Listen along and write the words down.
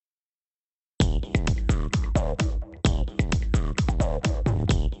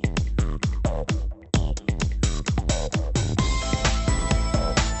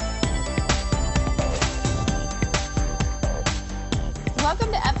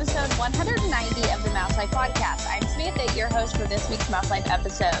episode 190 of the Mouse Life Podcast. I'm Samantha, your host for this week's Mouse Life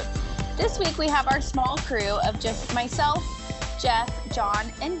episode. This week we have our small crew of just myself, Jeff,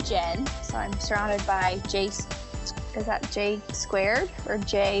 John, and Jen. So I'm surrounded by J. Is that J squared or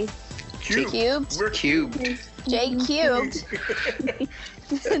J cubed? We're cubed. J cubed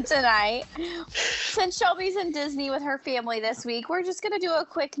tonight. Since Shelby's in Disney with her family this week, we're just going to do a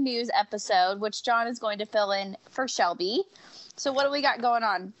quick news episode, which John is going to fill in for Shelby. So what do we got going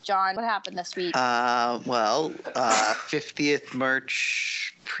on, John? What happened this week? 50th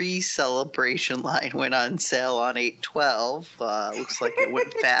merch pre-celebration line went on sale on 8/12. Looks like it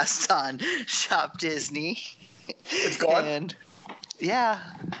went fast on Shop Disney. It's gone? And yeah,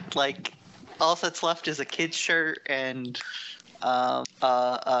 like all that's left is a kid's shirt and a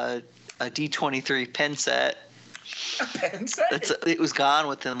D23 pen set. A pen set? It was gone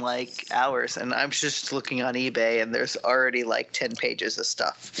within like hours, and I'm just looking on eBay, and there's already like 10 pages of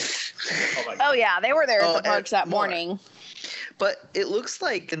stuff. Oh yeah, they were there at the parks that morning. But it looks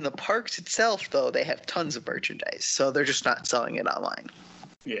like in the parks itself, though, they have tons of merchandise, so they're just not selling it online.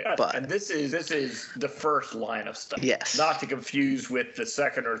 Yeah, and this is the first line of stuff. Yes. Not to confuse with the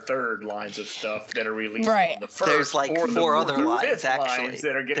second or third lines of stuff that are released right. on the first. There's like or four the other lines, actually. Lines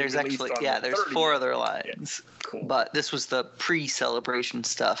that are getting there's released actually, on yeah, the there's 30th. four other lines. Yeah. Cool. But this was the pre-celebration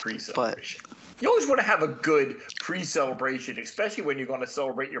stuff. Pre-celebration. You always want to have a good pre-celebration, especially when you're going to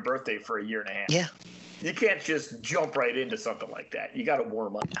celebrate your birthday for a year and a half. Yeah. You can't just jump right into something like that. You got to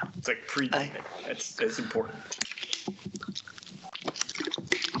warm up. It's like pre-gaming. That's important.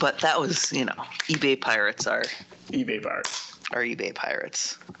 But that was, eBay pirates are eBay pirates. eBay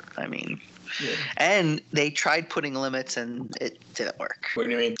pirates. I mean, yeah. And they tried putting limits and it didn't work. What do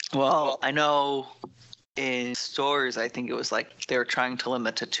you mean? Well, I know in stores, I think it was like they were trying to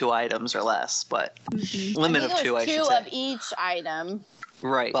limit to 2 items or less, but limit of 2, I should say. 2 of each item.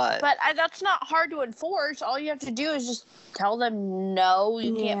 Right. But that's not hard to enforce. All you have to do is just tell them, no,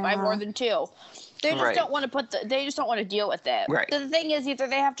 you can't buy more than 2. They just don't want to they just don't want to deal with it. Right. So the thing is, either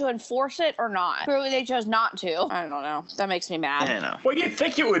they have to enforce it or not. Clearly, they chose not to. I don't know. That makes me mad. I know. Well, you'd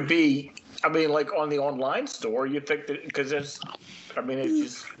think it would be, like on the online store, you'd think that, because it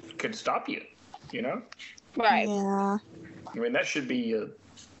just can stop you, Right. Yeah. That should be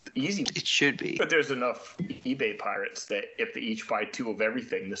easy. It should be. But there's enough eBay pirates that if they each buy 2 of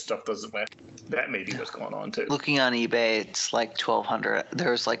everything, this stuff doesn't last. That may be what's going on, too. Looking on eBay, it's like 1,200.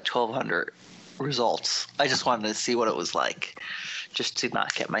 There's like 1,200 results. I just wanted to see what it was like, just to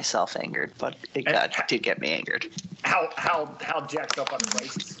not get myself angered, but it did get me angered. How jacked up on the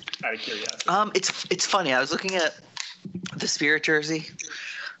prices? Out of curiosity. It's funny. I was looking at the Spirit jersey,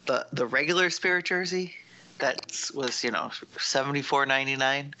 the regular Spirit jersey. That was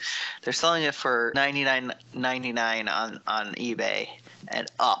 $74.99. They're selling it for $99.99 on eBay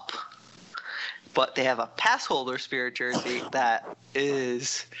and up. But they have a pass holder Spirit jersey that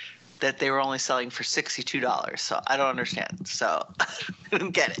they were only selling for $62. So I don't understand. So I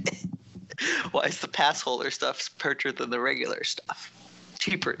don't get it. Why is the pass holder stuff cheaper than the regular stuff?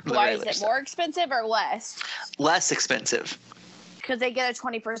 Cheaper than the regular Why is it more expensive or less? Less expensive. Because they get a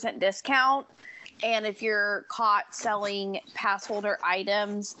 20% discount. And if you're caught selling pass holder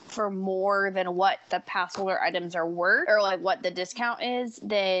items for more than what the pass holder items are worth, or like what the discount is,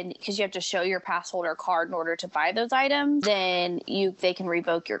 then because you have to show your pass holder card in order to buy those items, then they can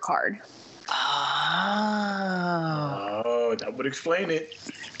revoke your card. Oh, that would explain it.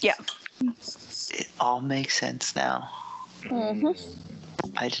 Yeah. It all makes sense now. Mm-hmm.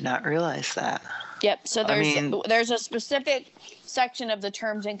 I did not realize that. Yep. So there's a specific section of the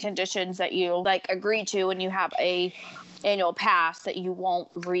terms and conditions that you agree to when you have a annual pass, that you won't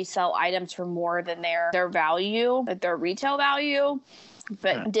resell items for more than their value, their retail value.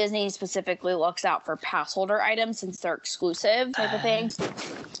 But Disney specifically looks out for pass holder items since they're exclusive type of thing.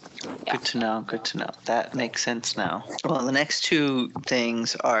 Yeah. Good to know. That makes sense now. Well, the next 2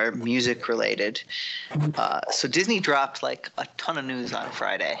 things are music related. So Disney dropped like a ton of news on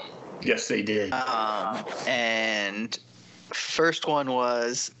Friday. Yes, they did. And first one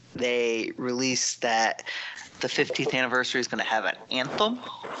was they released that the 50th anniversary is going to have an anthem.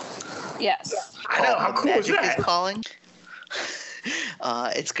 Yes. I know. How cool Magic is that? Is Calling.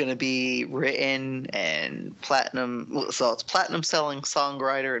 It's going to be written and platinum. So it's platinum selling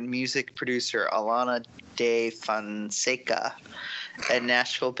songwriter and music producer Alana De Fonseca and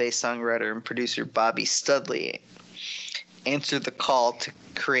Nashville-based songwriter and producer Bobby Studley. answered the call to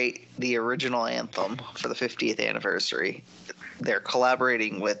create the original anthem for the 50th anniversary. They're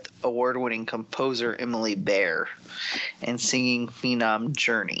collaborating with award-winning composer Emily Bear and singing phenom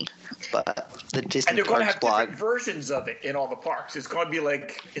Journey. But the Disney and they're going to Parks have blog, different versions of it in all the parks. It's going to be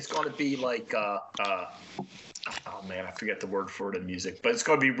like oh man, I forget the word for it in music, but it's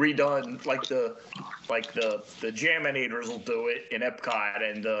going to be redone like the Jaminators will do it in Epcot,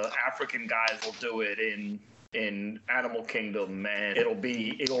 and the African guys will do it in Animal Kingdom, and it'll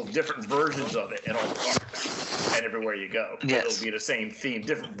have different versions of it in all the parks and everywhere you go. Yes. It'll be the same theme,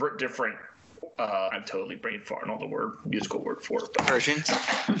 different. I'm totally brain farting on the musical word for it. But versions.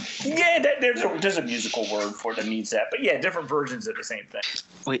 yeah, there's a musical word for it that means that. But yeah, different versions of the same thing.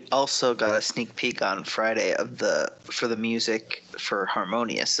 We also got a sneak peek on Friday for the music for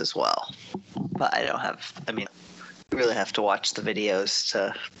Harmonious as well. But you really have to watch the videos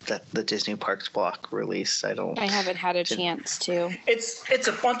that the Disney Parks block released. I haven't had a chance to. It's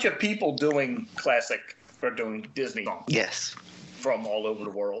a bunch of people doing Disney songs. Yes. From all over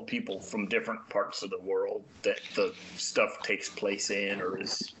the world, people from different parts of the world that the stuff takes place in or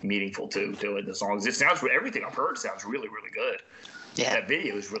is meaningful to doing the songs. Everything I've heard sounds really, really good. Yeah. That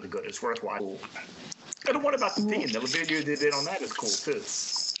video is really good. It's worth watching. And the one about the theme, the video they did on that is cool too.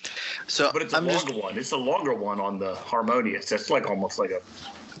 So, but it's a longer one. It's a longer one on the Harmonious. That's like almost like a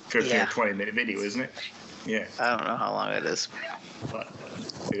 15 or 20 minute video, isn't it? Yeah. I don't know how long it is. But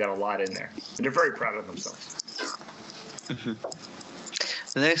they got a lot in there. And they're very proud of themselves. Mm-hmm.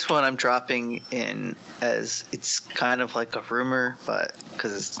 The next one I'm dropping in as it's kind of like a rumor, but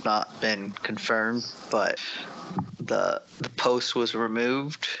because it's not been confirmed, but the post was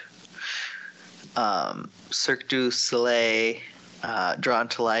removed. Cirque du Soleil, Drawn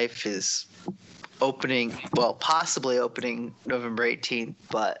to Life is possibly opening November 18th,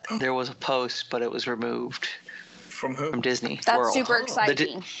 but there was a post, but it was removed. From who? From Disney That's World. super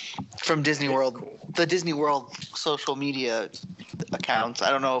exciting. From Disney World. Cool. The Disney World social media accounts. I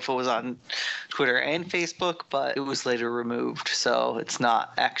don't know if it was on Twitter and Facebook, but it was later removed. So it's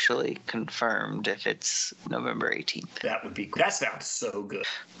not actually confirmed if it's November 18th. That would be cool. That sounds so good.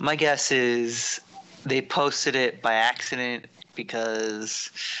 My guess is they posted it by accident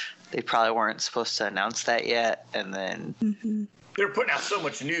because they probably weren't supposed to announce that yet. And then... Mm-hmm. They're putting out so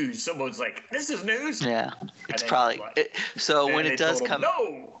much news. Someone's like, "This is news." Yeah, it's probably when it does come.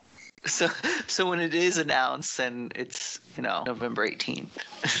 No. So when it is announced, and it's November 18th,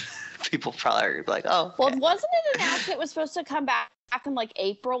 people probably are like, "Oh." Okay. Well, wasn't it announced it was supposed to come back in like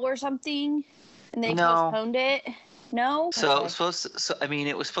April or something, and they postponed it? No. So it was supposed to,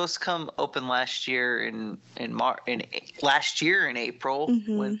 it was supposed to come open last year in April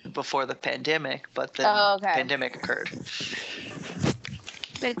before the pandemic, but then the pandemic occurred.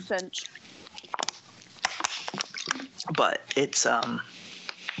 Makes sense. But it's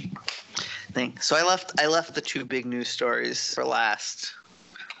thing. So I left the two big news stories for last.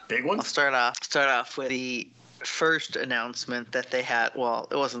 Big ones? I'll start off with the first announcement that they had. Well,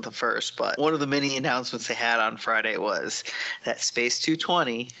 it wasn't the first, but one of the many announcements they had on Friday was that Space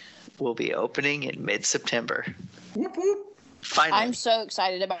 220 will be opening in mid-September. Whoop whoop. Finally. I'm so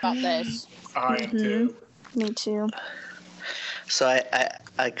excited about this. I am too. Me too. So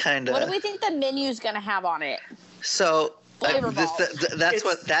I kind of. What do we think the menu's going to have on it? So Flavor that's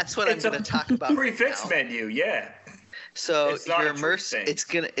what I'm going to talk about. Prefix right now. menu, yeah. So It's not you're a trick immersed. thing.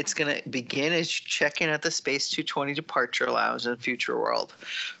 It's gonna begin as you check in at the Space 220 departure lounge in Future World.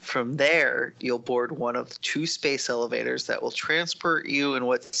 From there, you'll board one of two space elevators that will transport you in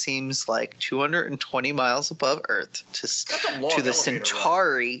what seems like 220 miles above Earth to the elevator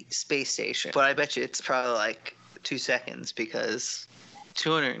Centauri space station. But I bet you it's probably like 2 seconds because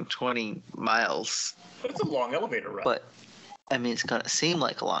 220 miles. But it's a long elevator ride. But it's gonna seem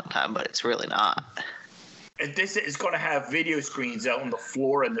like a long time, but it's really not. And this is going to have video screens out on the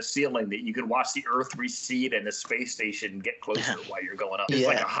floor and the ceiling that you can watch the Earth recede and the space station get closer while you're going up. It's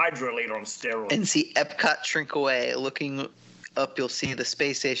like a hydrolator on steroids. And see Epcot shrink away. Looking up, you'll see the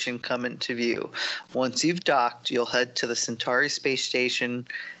space station come into view. Once you've docked, you'll head to the Centauri space station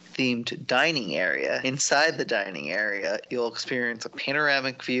themed dining area. Inside the dining area, you'll experience a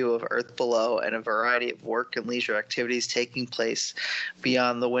panoramic view of Earth below and a variety of work and leisure activities taking place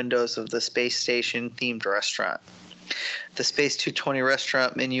beyond the windows of the space station themed restaurant. The Space 220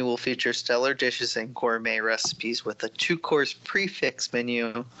 restaurant menu will feature stellar dishes and gourmet recipes with a 2-course prefix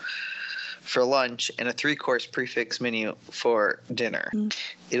menu for lunch and a 3-course prefix menu for dinner.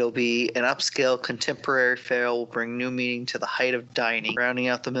 It'll be an upscale contemporary fare will bring new meaning to the height of dining. Rounding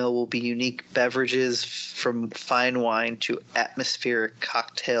out the meal will be unique beverages from fine wine to atmospheric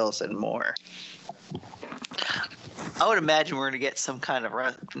cocktails and more. I would imagine we're going to get some kind of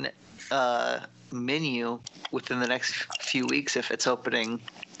menu within the next few weeks if it's opening.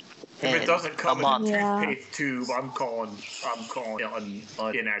 If it doesn't come in a Yeah. toothpaste tube, I'm calling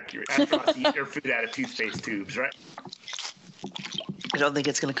inaccurate. I've got to eat their food out of toothpaste tubes, right? I don't think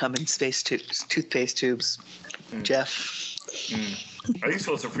it's going to come in toothpaste tubes, Jeff. Are you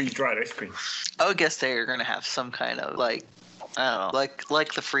supposed to freeze-dried ice cream? I would guess they're going to have some kind of I don't know,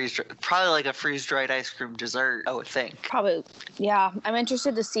 like the probably like a freeze-dried ice cream dessert, I would think. Probably, yeah. I'm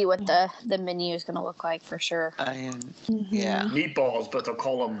interested to see what the menu is going to look like for sure. Yeah. Meatballs, but they'll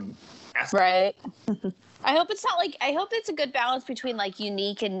call them. Right. I hope it's not I hope it's a good balance between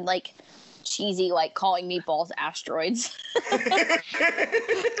unique and cheesy, calling meatballs asteroids.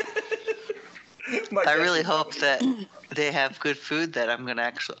 I really hope that they have good food that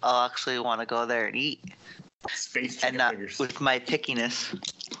I'll actually want to go there and eat. Space chicken and not fingers. with my pickiness.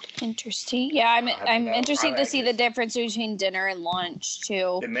 Interesting. Yeah, I'm interested to see the difference between dinner and lunch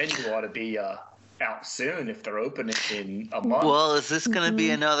too. The menu ought to be out soon if they're open in a month. Well, is this going to be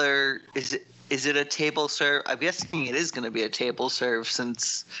another? Is it a table serve? I'm guessing it is going to be a table serve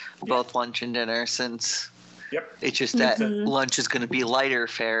since both lunch and dinner. Yep. It's just that lunch is going to be lighter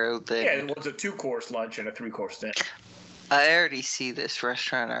fare than. Yeah, it was a 2-course lunch and a 3-course dinner. I already see this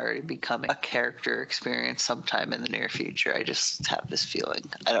restaurant already becoming a character experience sometime in the near future. I just have this feeling.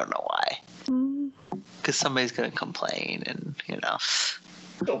 I don't know why. Because somebody's going to complain and,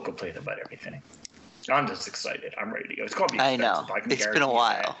 Don't complain about everything. I'm just excited. I'm ready to go. It's going to be expensive. I know. It's been a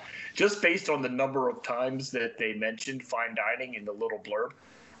while. Just based on the number of times that they mentioned fine dining in the little blurb.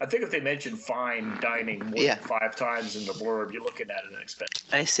 I think if they mention fine dining more than 5 times in the blurb, you're looking at an expense.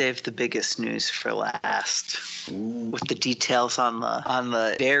 I saved the biggest news for last, with the details on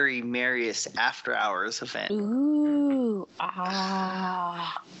the very merriest after hours event. Ooh,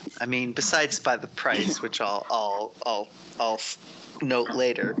 ah. I mean, besides by the price, which I'll note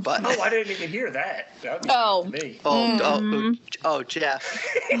later. But I didn't even hear that. That Oh. was me. Oh, Jeff.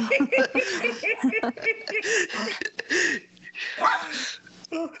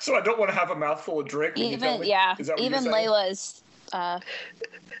 So I don't want to have a mouthful of drink. When you tell me? Is that what even you're saying? Layla's.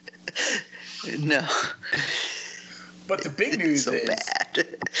 No. But the big news so is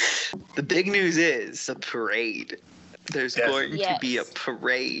bad. The big news is a parade. There's going to be a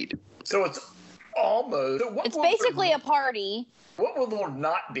parade. So it's almost. It's basically a party. What will there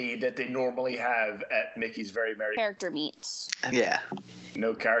not be that they normally have at Mickey's Very Merry? Character meets. Yeah.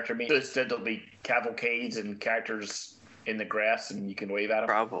 No character meets. Instead, there'll be cavalcades and characters in the grass, and you can wave at them.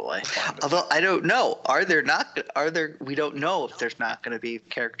 Probably. Although I don't know. We don't know if there's not going to be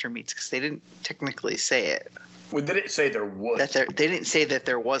character meets because they didn't technically say it. Well, did it say there would? They didn't say that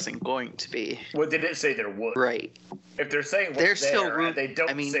there wasn't going to be. Well, did it say there would? Right. If they're saying what's and they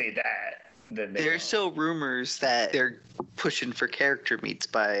don't say that, then there's still rumors that they're pushing for character meets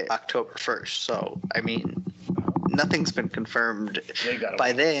by October 1st. So, I mean, nothing's been confirmed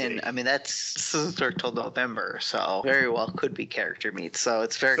by then. I mean, this isn't till November, so very well could be character meets. So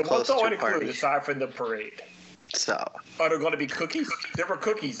it's very close to a party. So what's all included aside from the parade? So. Are there going to be cookies? There were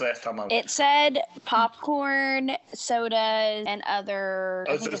cookies last time I went. It said popcorn, sodas, and other.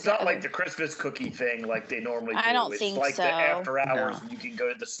 Oh, so it's not like the Christmas cookie thing like they normally do. I don't think so. It's like the after hours and you can go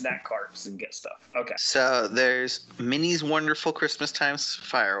to the snack carts and get stuff. Okay. So there's Minnie's Wonderful Christmas Times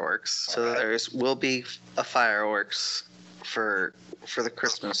fireworks. So will be a fireworks for the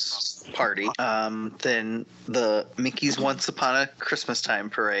Christmas party. Then the Mickey's Once Upon a Christmas Time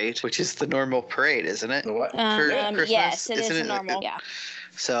parade, which is the normal parade, isn't it? The what? Yes, it is normal. Yeah.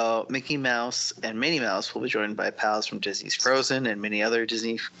 So Mickey Mouse and Minnie Mouse will be joined by pals from Disney's Frozen and many other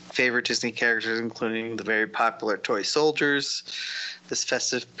favorite Disney characters, including the very popular toy soldiers. This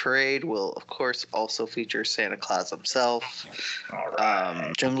festive parade will, of course, also feature Santa Claus himself. All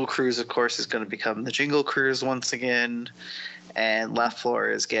right. Jungle Cruise, of course, is going to become the Jingle Cruise once again. And La Fleur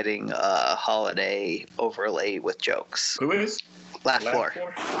is getting a holiday overlay with jokes. Who is? La Fleur.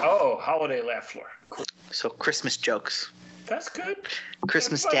 Oh, holiday La Fleur. Cool. So Christmas jokes. That's good.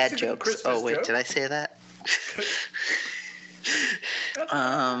 Christmas dad jokes. Christmas wait, did I say that? That's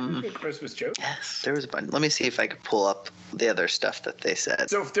a good Christmas joke. Yes, there was a bunch. Let me see if I could pull up the other stuff that they said.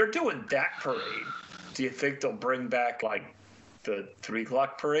 So if they're doing that parade, do you think they'll bring back the 3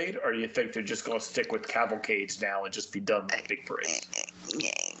 o'clock parade, or do you think they're just going to stick with cavalcades now and just be done with the big parade?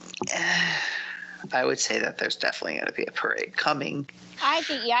 I would say that there's definitely going to be a parade coming. I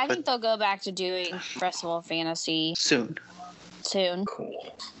think they'll go back to doing Festival of Fantasy soon.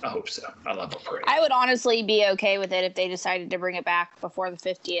 Cool. I hope so. I love a parade. I would honestly be okay with it if they decided to bring it back before the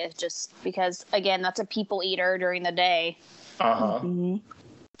 50th, just because, again, that's a people eater during the day. Uh-huh. Mm-hmm.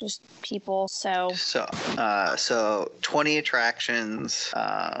 just people. So 20 attractions,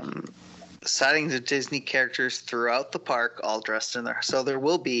 sightings of Disney characters throughout the park, all dressed in their. So there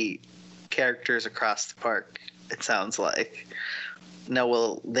will be characters across the park, it sounds like. Now,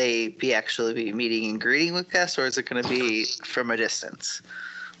 will they actually be meeting and greeting with guests, or is it going to be from a distance,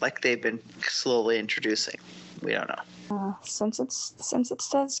 like they've been slowly introducing? We don't know. Since it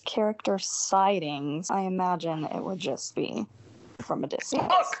says character sightings, I imagine it would just be from a distance.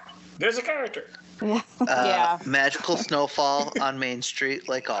 Look, there's a character. Yeah. Yeah. Magical snowfall on Main Street,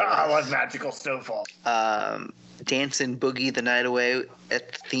 like always. I love magical snowfall. Dance and Boogie the Night Away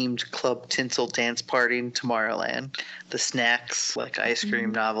at the themed Club Tinsel Dance Party in Tomorrowland. The snacks, like ice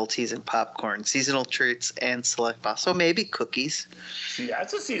cream, novelties, and popcorn, seasonal treats, and select box. So maybe cookies. Yeah,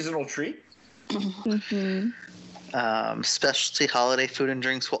 it's a seasonal treat. Mm-hmm. Specialty holiday food and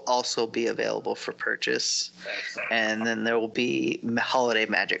drinks will also be available for purchase. And then there will be holiday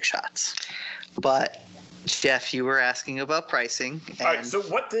magic shots. But Jeff, you were asking about pricing. And All right, so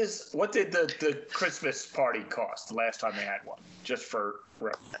what did the Christmas party cost the last time they had one? Just for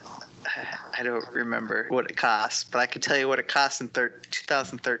I don't remember what it cost, but I can tell you what it cost in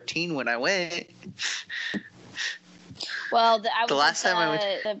 2013 when I went. Well, the last time I went,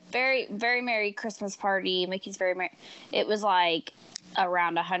 the very, very Merry Christmas Party, Mickey's Very Merry, it was like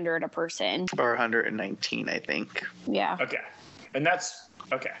around $100 a person. Or 119, I think. Yeah. Okay, and that's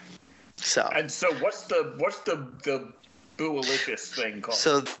okay. So what's the Boo-alicious thing called?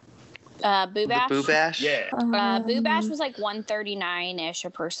 So Boo Bash? The Boo Bash? Yeah. Boo Bash was like $139-ish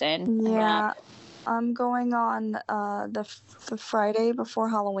a person. Yeah. I'm going on the Friday before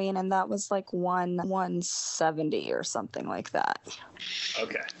Halloween, and that was like 170 or something like that.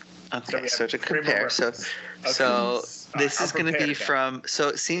 Okay. Okay, so to compare, so this is going to be from. So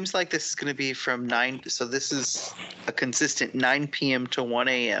it seems like this is going to be from 9. So this is a consistent 9 p.m. to 1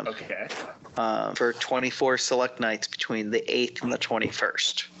 a.m. Okay. For 24 select nights between the 8th and the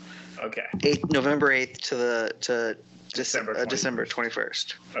 21st. Okay. November 8th to December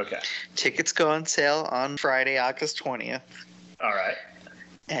 21st. Okay. Tickets go on sale on Friday, August 20th. All right.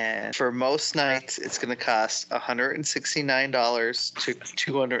 And for most nights, it's going to cost $169 to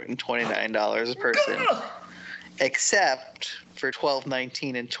 $229 a person, except for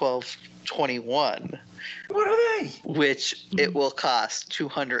 $12.19 and $12.21. What are they? Which it will cost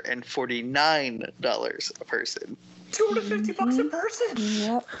 $249 a person. $250 a person.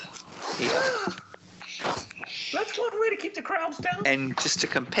 Yep. Yeah. That's one way to keep the crowds down. And just to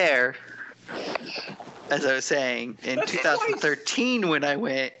compare, as I was saying, in That's 2013 when I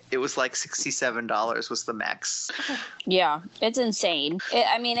went, it was like $67 was the max. Yeah, it's insane.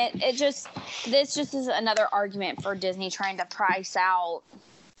 This just is another argument for Disney trying to price out.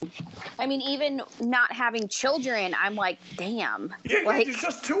 I mean, even not having children, I'm like, damn. Yeah, like, there's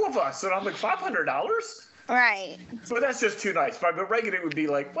just two of us, and I'm like $500. Right. So that's just too nice. But regular would be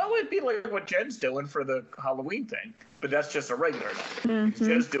like, well, it'd be like what Jen's doing for the Halloween thing. But that's just a regular night. Mm-hmm.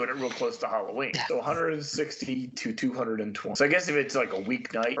 Jen's doing it real close to Halloween. So 160 to 220. So I guess if it's like a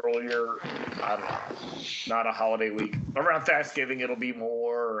weeknight earlier, I don't know, not a holiday week. Around Thanksgiving, it'll be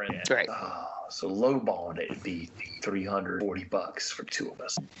more. And, Right. So lowballing it'd be $340 for two of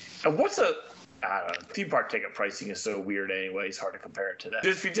us. And what's I don't know. Theme park ticket pricing is so weird anyway. It's hard to compare it to that.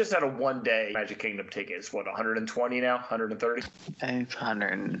 If you just had a one-day Magic Kingdom ticket, it's what, 120 now? 130? I think it's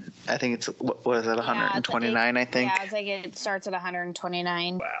 100. I think it's, what was it, 129, I think? Yeah, it's like it starts at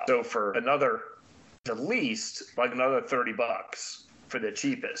 129. Wow. So for at least like another $30 for the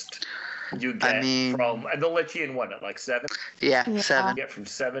cheapest, you get from, and they'll let you in what, at like 7? Yeah, Yeah. 7. You get from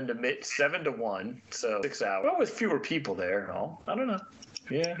 7 to 1, so 6 hours. Well, with fewer people there, I don't know.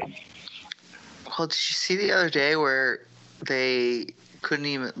 Yeah. Well, did you see the other day where they couldn't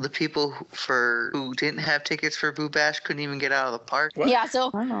even, the people who didn't have tickets for Boo Bash couldn't even get out of the park? What? Yeah,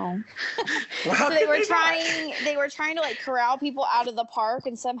 so Wow. so they were trying to like corral people out of the park,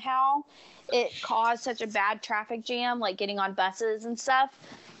 and somehow it caused such a bad traffic jam, like getting on buses and stuff,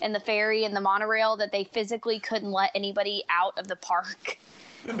 and the ferry and the monorail, that they physically couldn't let anybody out of the park.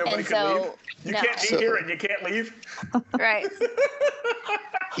 Nobody And can so, leave. You no. can't be here and you can't leave. Right.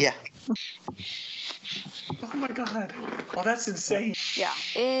 Yeah. Oh my God. Well, that's insane. Yeah.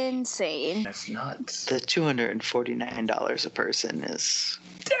 Insane. That's nuts. The $249 a person is.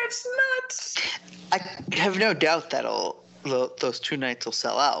 That's nuts. I have no doubt those 2 nights will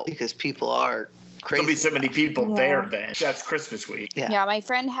sell out because people are crazy. There'll be so many people Yeah. there then. That's Christmas week. Yeah. Yeah, my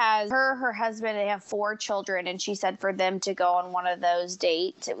friend has her husband, they have 4 children, and she said for them to go on one of those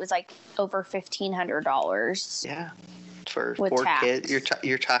dates, it was like over $1,500. Yeah. for With 4 tax. kids.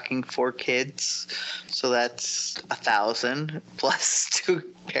 You're talking 4 kids, so that's 1,000 plus 2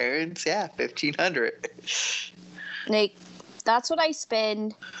 parents. Yeah, 1,500. Like, that's what I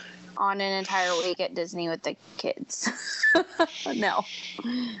spend on an entire week at Disney with the kids. No,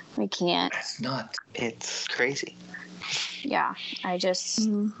 I can't. That's nuts. It's crazy. Yeah, I just.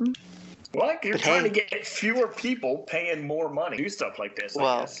 Mhm. Well, you're But trying hey- to get fewer people paying more money to do stuff like this. I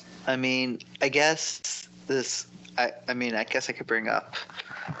Well, guess. I mean, I guess this. I mean, I guess I could bring up.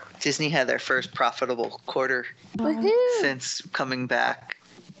 Disney had their first profitable quarter Woohoo! since coming back,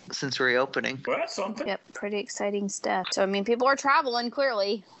 since reopening. Well, that's something. Yep, pretty exciting stuff. So, I mean, people are traveling,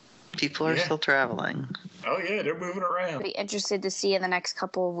 clearly. People are Yeah. still traveling. Oh yeah, they're moving around. Be interested to see in the next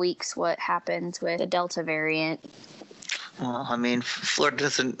couple of weeks what happens with the Delta variant. Well, I mean, Florida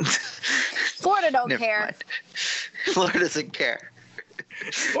doesn't. Florida don't Never care. mind. Florida doesn't care.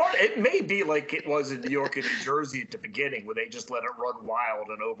 Florida, it may be like it was in New York and New Jersey at the beginning, where they just let it run wild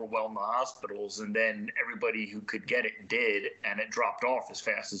and overwhelm the hospitals, and then everybody who could get it did, and it dropped off as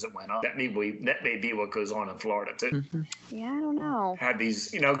fast as it went up. That may be what goes on in Florida too. Yeah, I don't know. Had these,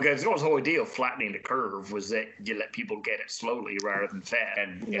 because the whole idea of flattening the curve was that you let people get it slowly rather than fast.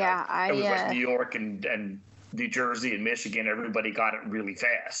 And Yeah, it was like I New York and New Jersey and Michigan, everybody got it really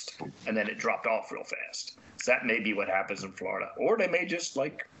fast, and then it dropped off real fast. So that may be what happens in Florida, or they may just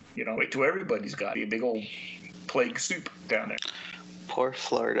wait till everybody's got it. Be a big old plague soup down there. Poor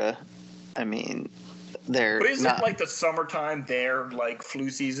Florida. I mean, they're But isn't not. it like the summertime there, like flu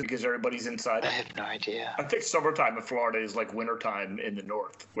season, because everybody's inside? I have no idea. I think summertime in Florida is like wintertime in the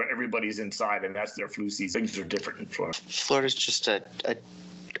north, where everybody's inside and that's their flu season. Things are different in Florida. Florida's just a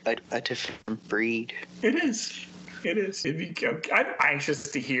different breed. It is. It is. I'm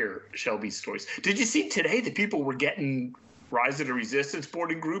anxious to hear Shelby's stories. Did you see today that people were getting Rise of the Resistance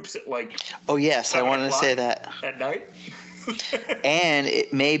boarding groups at Oh yes, I 7 wanted to o'clock? say that. at night? And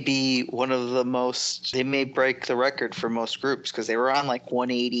it may be one of the most. They may break the record for most groups because they were on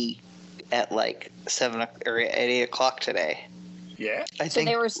 180 at 7 or 8 o'clock today. Yeah. I So think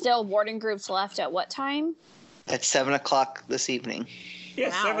there were still boarding groups left at what time? at 7 o'clock this evening. Yeah,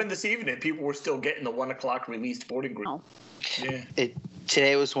 Wow. 7 this evening. People were still getting the 1 o'clock released boarding group. Oh. Yeah.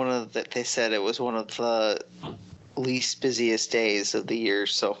 Today was one of the. They said it was one of the least busiest days of the year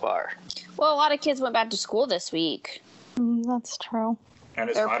so far. Well, a lot of kids went back to school this week. That's true. And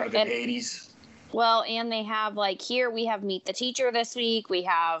it's They're hotter than and- Hades. Well, and they have here we have Meet the Teacher this week. We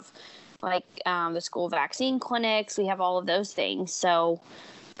have the school vaccine clinics. We have all of those things. So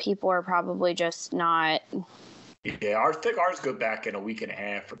people are probably just not. Yeah, I think ours go back in a week and a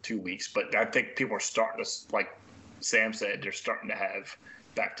half or 2 weeks, but I think people are starting to, like Sam said, they're starting to have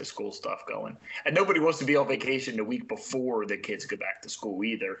back to school stuff going. And nobody wants to be on vacation the week before the kids go back to school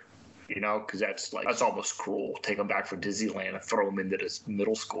either, because that's almost cruel. Take them back from Disneyland and throw them into this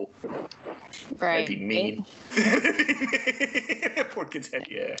middle school. Right. That'd be mean. Poor kids.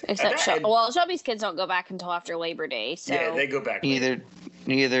 Yeah. Except And that- Shelby's kids don't go back until after Labor Day. So yeah, they go back. later.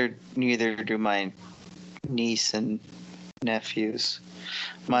 Neither do my niece and nephews.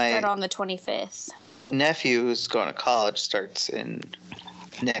 My start on the 25th. nephew who's going to college starts in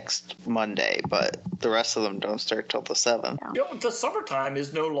next Monday, but the rest of them don't start till the 7th. The summertime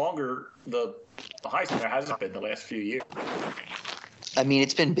is no longer the high school. It hasn't been the last few years. I mean,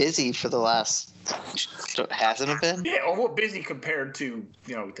 it's been busy for the last, hasn't it been? Yeah, or more busy compared to,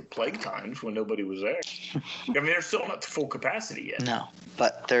 the plague times when nobody was there. I mean, they're still not to full capacity yet. No,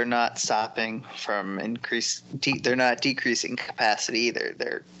 but they're not stopping from they're not decreasing capacity either.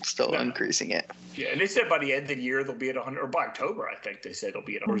 They're still increasing it. Yeah, and they said by the end of the year they'll be at 100, or by October, I think they said they'll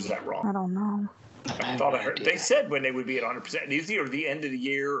be at 100. Or is that I wrong? don't know. I thought I heard. They said when they would be at 100%. And it was either the end of the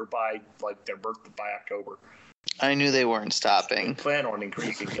year or by, their birthday, by October. I knew they weren't They stopping. plan on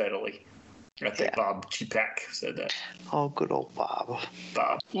increasing steadily. I think Yeah. Bob Chapek said that. Oh, good old Bob.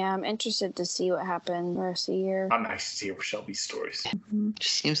 Bob. Yeah, I'm interested to see what happens the rest of the year. I'm nice to hear Shelby's stories. She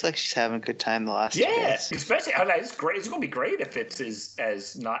seems like she's having a good time the last 2 Yeah, days. especially it's great. It's going to be great if it's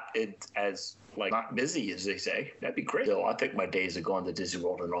as not busy as they say. That'd be great. So I think my days of going to Disney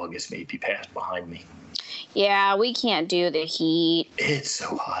World in August may be passed behind me. Yeah, we can't do the heat. It's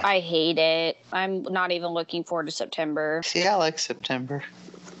so hot. I hate it. I'm not even looking forward to September. See, I like September.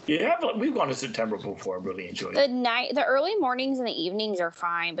 Yeah, we've gone to September before. I really enjoyed it. The early mornings and the evenings are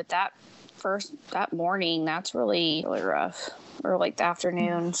fine, but that morning, that's really, really rough. Or the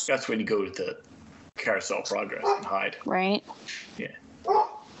afternoons, That's when you go to the Carousel Progress and hide. right? Yeah.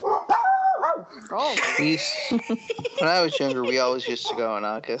 Oh, When I was younger, we always used to go in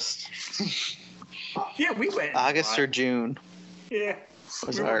August. Yeah, we went. August or June Yeah.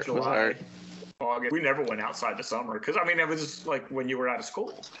 was We went our July. August. We never went outside the summer because I mean it was just like when you were out of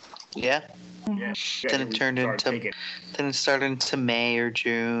school. Yeah. Yeah. Then it turned into then it started into May or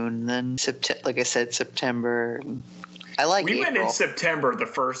June. Then like I said, September. I like we April. went in September the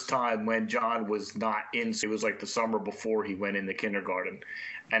first time when John was not in. It was like the summer before he went into kindergarten.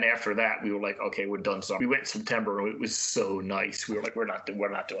 And after that, we were like, okay, we're done summer. We went in September, and it was so nice. We were like, we're not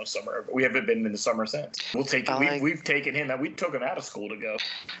doing summer. We haven't been in the summer since. We'll take it. We've taken him. We took him out of school to go.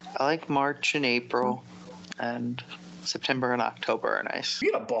 I like March and April, and September and October are nice. We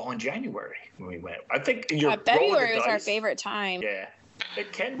had a ball in January when we went. I think February was our favorite time. Yeah,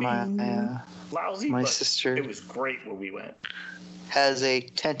 it can be lousy. My but sister. It was great when we went. Has a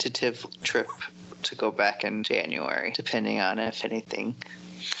tentative trip to go back in January, depending on if anything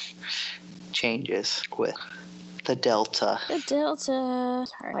changes with the Delta. The Delta.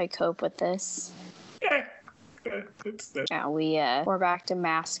 I cope with this. Yeah. Yeah, we're back to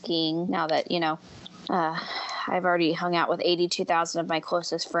masking now that, I've already hung out with 82,000 of my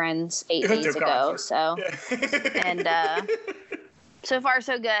closest friends 8 days ago. So, and so far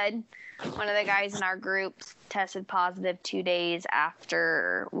so good. One of the guys in our group tested positive 2 days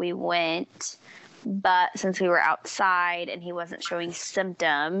after we went. But since we were outside and he wasn't showing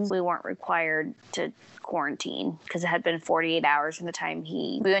symptoms, we weren't required to quarantine because it had been 48 hours from the time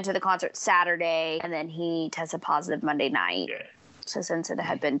we went to the concert Saturday and then he tested positive Monday night. Yeah. So since it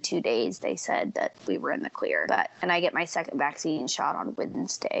had been 2 days, they said that we were in the clear. And I get my second vaccine shot on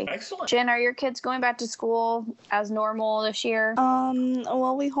Wednesday. Excellent. Jen, are your kids going back to school as normal this year?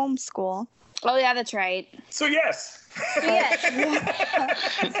 Well, we homeschool. Oh yeah, that's right. So yes.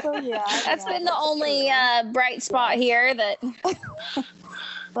 So yeah. That's been the only bright spot here that.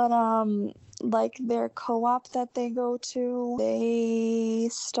 But like their co-op that they go to, they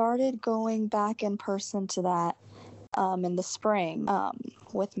started going back in person to that in the spring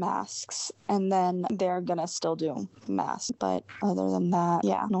with masks, and then they're gonna still do masks, but other than that,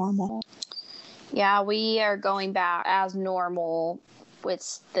 yeah, normal. Yeah, we are going back as normal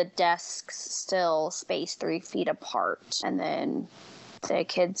with the desks still spaced 3 feet apart, and then the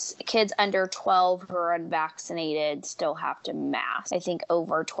kids under 12 who are unvaccinated still have to mask. I think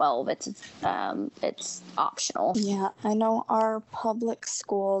over 12 it's optional. Yeah, I know our public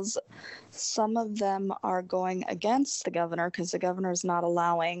schools, some of them are going against the governor because the governor's not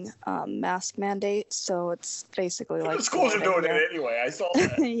allowing mask mandates. So it's basically like the schools are doing it anyway. I saw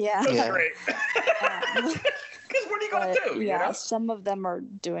that. Yeah. That's great. Because what are you going to do? Yeah, some of them are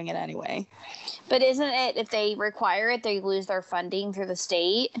doing it anyway. But isn't it, if they require it, they lose their funding through the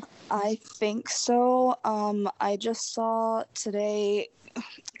state? I think so. I just saw today,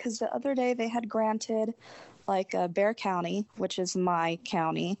 because the other day they had granted like Bear County, which is my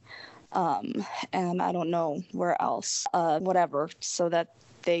county, and I don't know where else, whatever, so that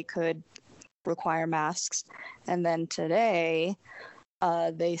they could require masks. And then today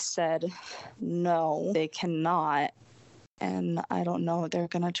they said no, they cannot. And I don't know, they're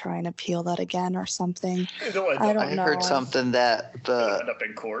going to try and appeal that again or something. I don't know. I heard something that the end up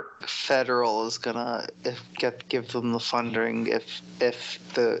in court. Federal is going to give them the funding if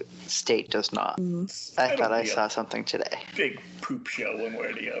the state does not. I thought I saw something today. Big poop show one way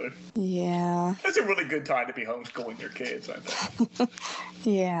or the other. Yeah. It's a really good time to be homeschooling your kids, I think.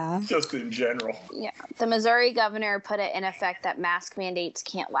 Yeah. Just in general. Yeah. The Missouri governor put it in effect that mask mandates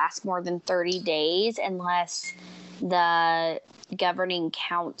can't last more than 30 days unless the governing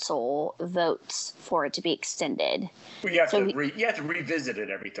council votes for it to be extended. Well, you have to revisit it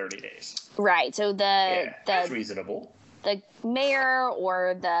every 30 days. Right. So that's reasonable. The mayor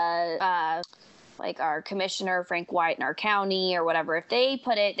or the like our commissioner Frank White in our county or whatever, if they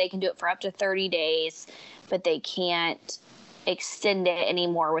put it, they can do it for up to 30 days, but they can't extend it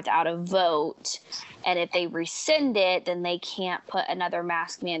anymore without a vote. And if they rescind it, then they can't put another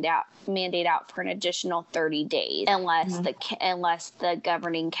mask mandate out for an additional 30 days unless the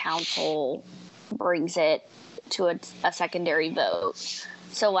governing council brings it to a secondary vote.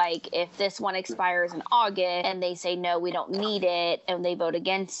 So like if this one expires in August and they say no, we don't need it, and they vote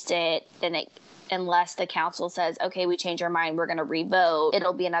against it, then unless the council says, okay, we change our mind, we're going to revote,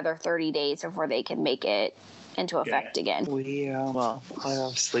 it'll be another 30 days before they can make it into effect again. I've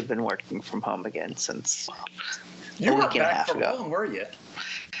obviously been working from home again since a week and a half ago. How long were you?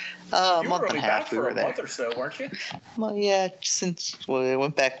 A month and a half we were there. A month or so, weren't you? Well, yeah, since we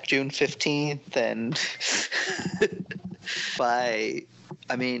went back June 15th, and I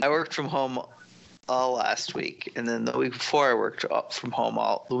worked from home all last week, and then the week before I worked from home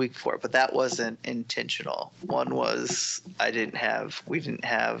all the week before, but that wasn't intentional. One was we didn't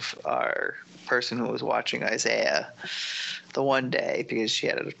have our person who was watching Isaiah the one day because she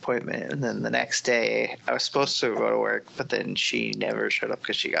had an appointment, and then the next day I was supposed to go to work, but then she never showed up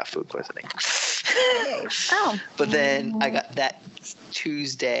because she got food poisoning. Oh. But then I got that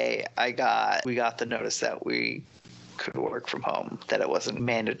Tuesday. We got the notice that we could work from home, that it wasn't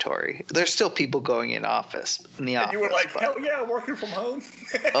mandatory. There's still people going in the office. And you were like, hell yeah, working from home.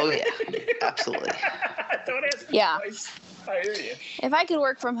 Oh yeah, absolutely. Don't ask me twice. I hear you. If I could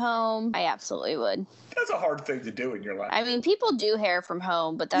work from home, I absolutely would. That's a hard thing to do in your life. I mean, people do hair from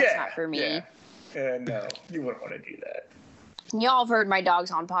home, but that's not for me. Yeah. No, you wouldn't want to do that. Y'all have heard my dogs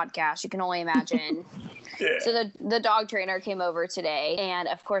on podcasts. You can only imagine. Yeah. So the dog trainer came over today, and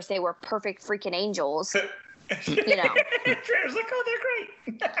of course they were perfect freaking angels. You know. Trainer's like, oh,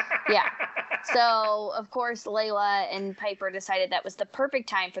 they're great. Yeah. So, of course, Layla and Piper decided that was the perfect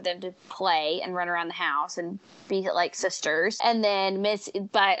time for them to play and run around the house and be like sisters. And then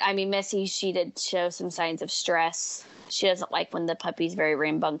Missy, she did show some signs of stress. She doesn't like when the puppy's very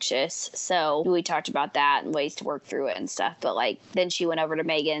rambunctious. So we talked about that and ways to work through it and stuff. But then she went over to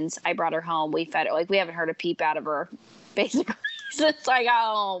Megan's. I brought her home. We fed her. We haven't heard a peep out of her, basically. Since I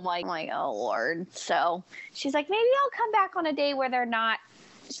got home, I'm like, oh Lord. So she's like, maybe I'll come back on a day where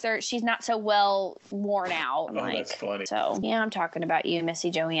she's not so well worn out. Oh, that's funny. So yeah, I'm talking about you,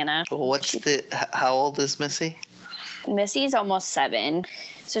 Missy Joanna. Well, how old is Missy? Missy's almost 7.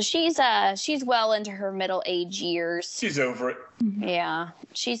 So she's well into her middle age years. She's over it. Yeah.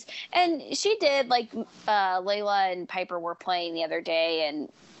 She did Layla and Piper were playing the other day, and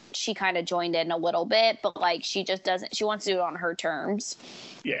she kind of joined in a little bit, but she just doesn't, she wants to do it on her terms.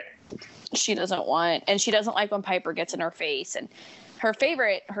 Yeah. She doesn't like when Piper gets in her face. And her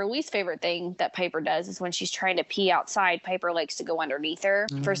least favorite thing that Piper does is when she's trying to pee outside, Piper likes to go underneath her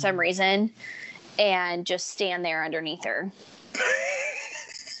for some reason and just stand there underneath her.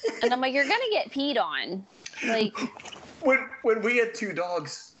 And I'm like, you're going to get peed on. When we had 2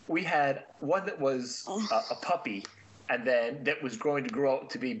 dogs, we had one that was a puppy, and then that was going to grow up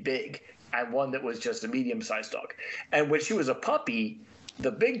to be big, and one that was just a medium-sized dog. And when she was a puppy,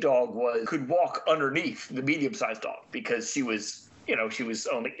 the big dog could walk underneath the medium-sized dog because she was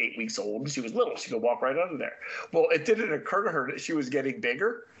only 8 weeks old. She was little. She could walk right under there. Well, it didn't occur to her that she was getting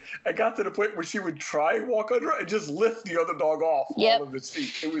bigger. I got to the point where she would try and walk under and just lift the other dog off all of its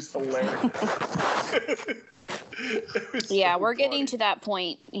feet. It was hilarious. Yeah, we're getting to that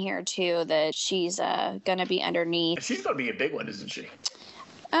point here too that she's gonna be underneath. She's gonna be a big one, isn't she? She's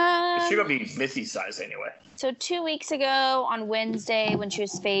gonna be Missy's size anyway. So 2 weeks ago on Wednesday when she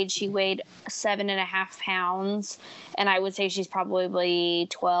was spayed, she weighed 7.5 pounds, and I would say she's probably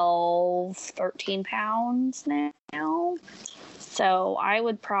 12, 13 pounds now. So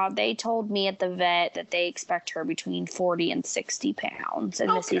they told me at the vet that they expect her between 40 and 60 pounds. And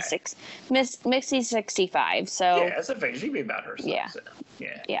okay. Missy's 65. So yeah, that's a thing. She'd be about her size.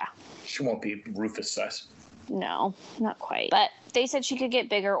 Yeah. She won't be Rufus size. No, not quite. But they said she could get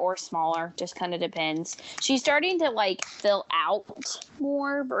bigger or smaller. Just kind of depends. She's starting to fill out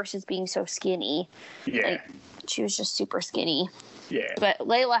more versus being so skinny. Yeah. She was just super skinny. Yeah. But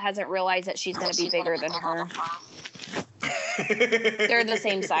Layla hasn't realized that she's going to be bigger than her. They're the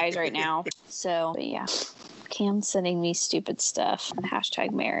same size right now. So, but yeah. Cam's sending me stupid stuff.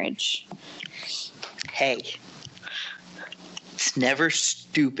 #marriage. Hey. It's never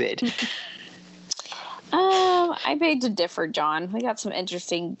stupid. I beg to differ, John. We got some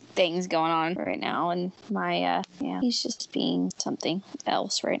interesting things going on right now, and he's just being something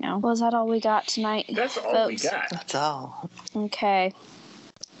else right now. Was that all we got tonight? That's all we got. That's all. Okay.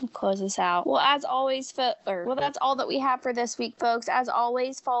 We'll close this out. Well, as always, that's all that we have for this week, folks. As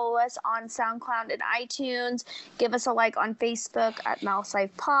always, follow us on SoundCloud and iTunes. Give us a like on Facebook at Mouse Life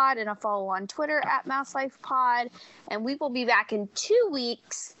Pod and a follow on Twitter at Mouse Life Pod. And we will be back in 2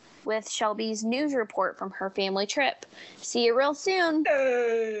 weeks with Shelby's news report from her family trip. See you real soon.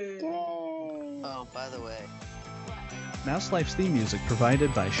 Yay! Yay! Oh, by the way. Mouse Life's theme music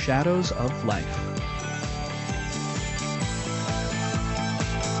provided by Shadows of Life.